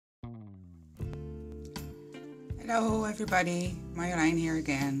Hello everybody, Valentine here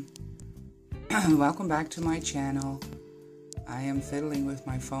again. Welcome back to my channel. I am fiddling with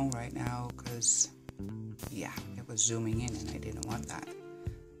my phone right now because, yeah, it was zooming in and I didn't want that.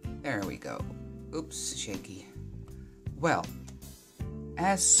 There we go. Oops, shaky. Well,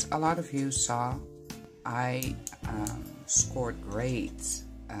 as a lot of you saw, I scored great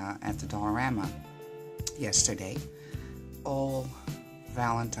at the Dollarama yesterday. All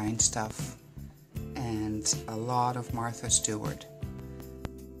Valentine stuff and a lot of Martha Stewart.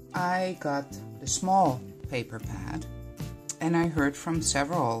 I got the small paper pad, and I heard from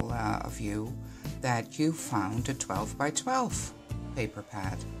several of you that you found a 12 by 12 paper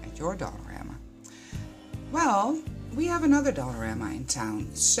pad at your Dollarama. Well, we have another Dollarama in town,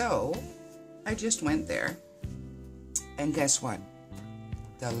 so I just went there, and guess what?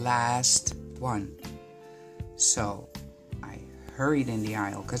 The last one. So I hurried in the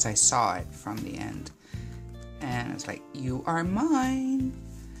aisle because I saw it from the end. And it's like, you are mine.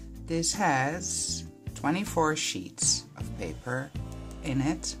 This has 24 sheets of paper in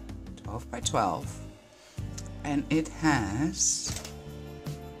it, 12 by 12. And it has,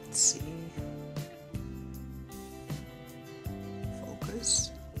 let's see, focus.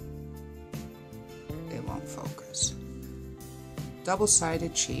 It won't focus.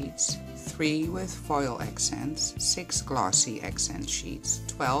 Double-sided sheets, 3 with foil accents, 6 glossy accent sheets,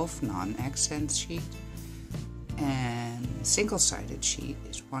 12 non-accent sheets, and single-sided sheet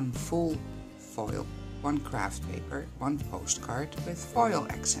is 1 full foil, 1 craft paper, 1 postcard with foil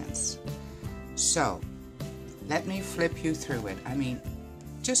accents. So, let me flip you through it. I mean,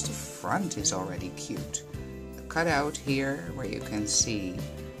 just the front is already cute. The cutout here where you can see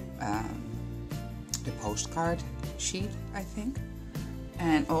the postcard sheet, I think.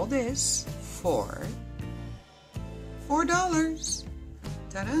 And all this for $4.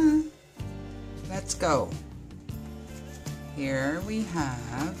 Ta-da! Let's go. Here we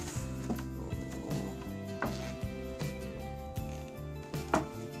have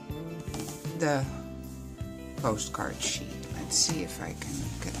the postcard sheet. Let's see if I can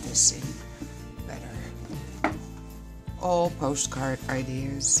get this in better. All postcard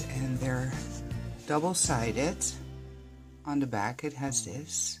ideas, and they're double-sided. On the back it has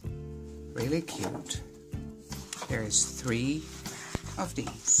this, really cute. There's 3 of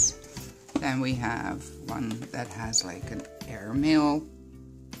these. Then we have one that has like an airmail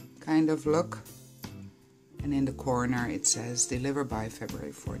kind of look. And in the corner it says, deliver by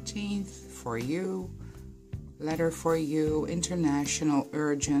February 14th, for you, letter for you, international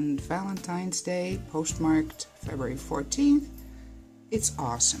urgent Valentine's Day, postmarked February 14th. It's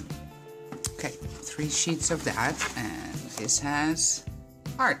awesome. Okay, 3 sheets of that, and this has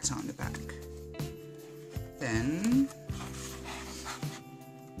hearts on the back. Then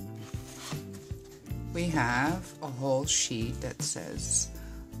we have a whole sheet that says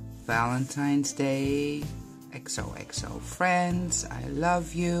Valentine's Day, XOXO friends, I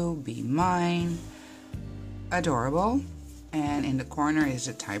love you, be mine. Adorable. And in the corner is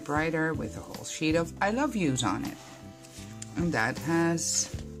a typewriter with a whole sheet of I love yous on it. And that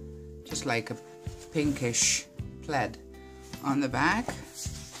has just like a pinkish plaid on the back.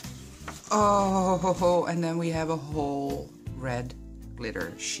 Oh, and then we have a whole red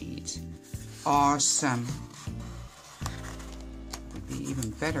glitter sheet. Awesome. Would be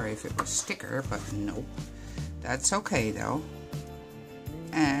even better if it was sticker, but nope. That's okay though.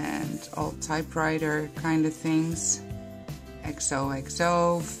 And all typewriter kind of things.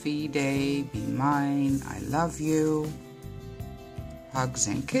 XOXO, Fide, be mine, I love you. Hugs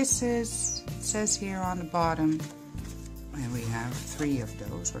and kisses, it says here on the bottom. And we have 3 of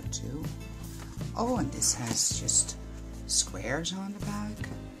those, or 2. Oh, and this has just squares on the back.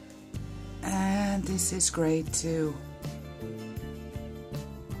 And this is great too.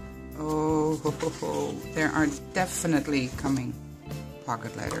 Oh, there are definitely coming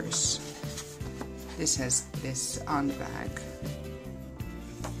pocket letters. This has this on the back.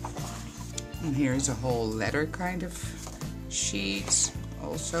 And here's a whole letter kind of sheet.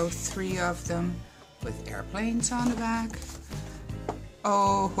 Also 3 of them with airplanes on the back.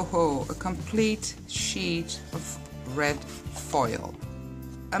 Oh, a complete sheet of red foil.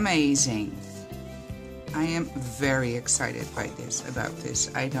 Amazing. I am very excited by this, about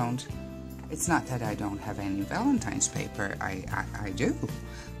this. It's not that I don't have any Valentine's paper. I do.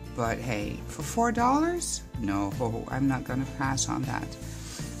 But hey, for $4? No, I'm not gonna pass on that.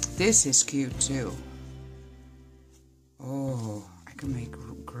 This is cute too. Oh, I can make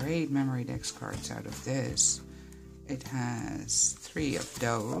great memory dex cards out of this. It has 3 of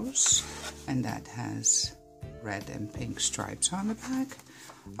those, and that has red and pink stripes on the back.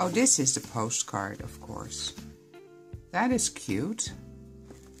 Oh, this is the postcard, of course. That is cute.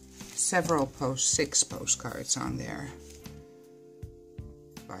 Six postcards on there.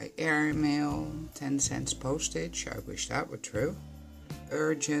 By airmail, 10 cents postage. I wish that were true.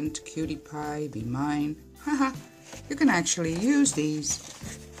 Urgent, cutie pie, be mine. Haha, you can actually use these.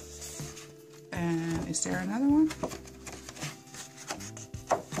 And is there another one?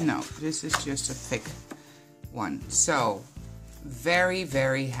 No, this is just a thick one. So, very,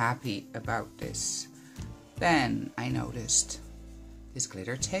 very happy about this. Then I noticed this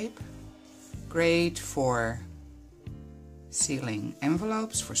glitter tape. Great for sealing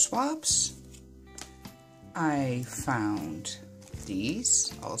envelopes for swabs. I found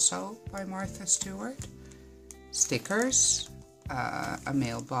these, also by Martha Stewart. Stickers, a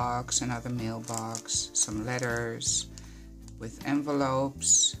mailbox, another mailbox, some letters with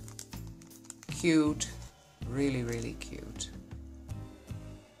envelopes. Cute, really, really cute.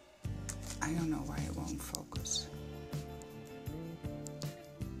 I don't know why it won't focus.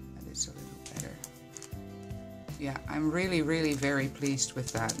 That is a little better. Yeah, I'm really, really very pleased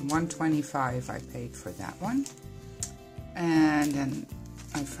with that. $1.25 I paid for that one. And then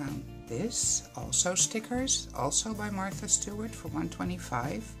I found this, also stickers, also by Martha Stewart for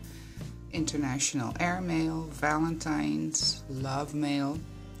 $1.25. International Airmail, Valentine's, Love Mail.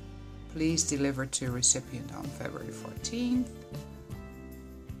 Please deliver to recipient on February 14th.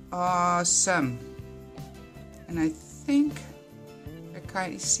 Awesome. And I think,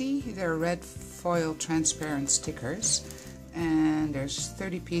 see, they're red foil transparent stickers. And there's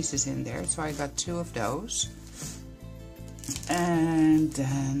 30 pieces in there, so I got 2 of those. And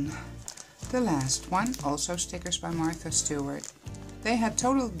then the last one, also stickers by Martha Stewart. They had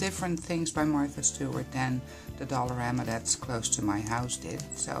total different things by Martha Stewart than the Dollarama that's close to my house did.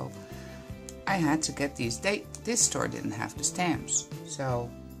 So I had to get these. This store didn't have the stamps. So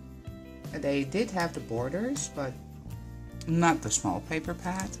they did have the borders, but not the small paper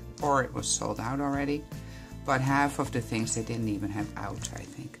pad, or it was sold out already. But half of the things they didn't even have out, I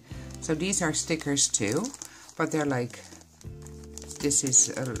think. So these are stickers too, but they're like, this is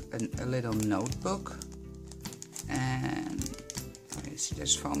a little notebook, and you see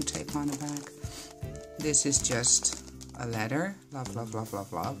there's foam tape on the back. This is just a letter, love, love, love,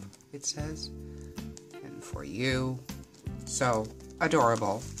 love, love, it says, and for you. So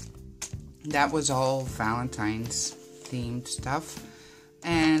adorable. That was all Valentine's themed stuff,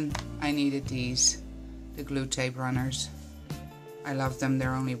 and I needed these, the glue tape runners. I love them.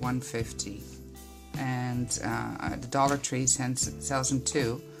 They're only $1.50. And the Dollar Tree sells them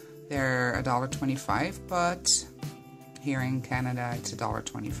too. They're $1.25, but here in Canada it's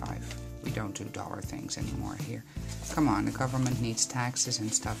 $1.25. We don't do dollar things anymore here. Come on, the government needs taxes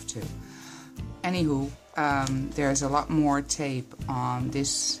and stuff too. Anywho, there's a lot more tape on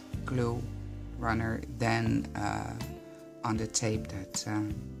this glue runner than on the tape that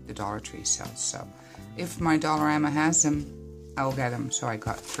the Dollar Tree sells. So if my Dollarama has them, I'll get them. So I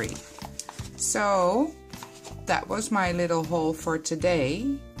got 3. So that was my little haul for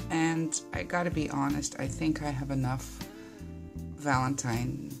today, and I gotta be honest, I think I have enough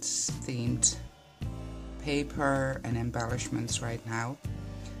Valentine's themed paper and embellishments right now.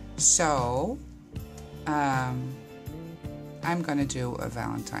 So I'm gonna do a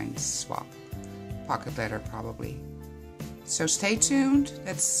Valentine's swap pocket letter probably. So stay tuned.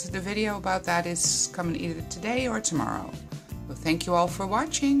 The video about that is coming either today or tomorrow. Well, thank you all for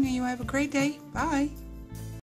watching, and you have a great day. Bye.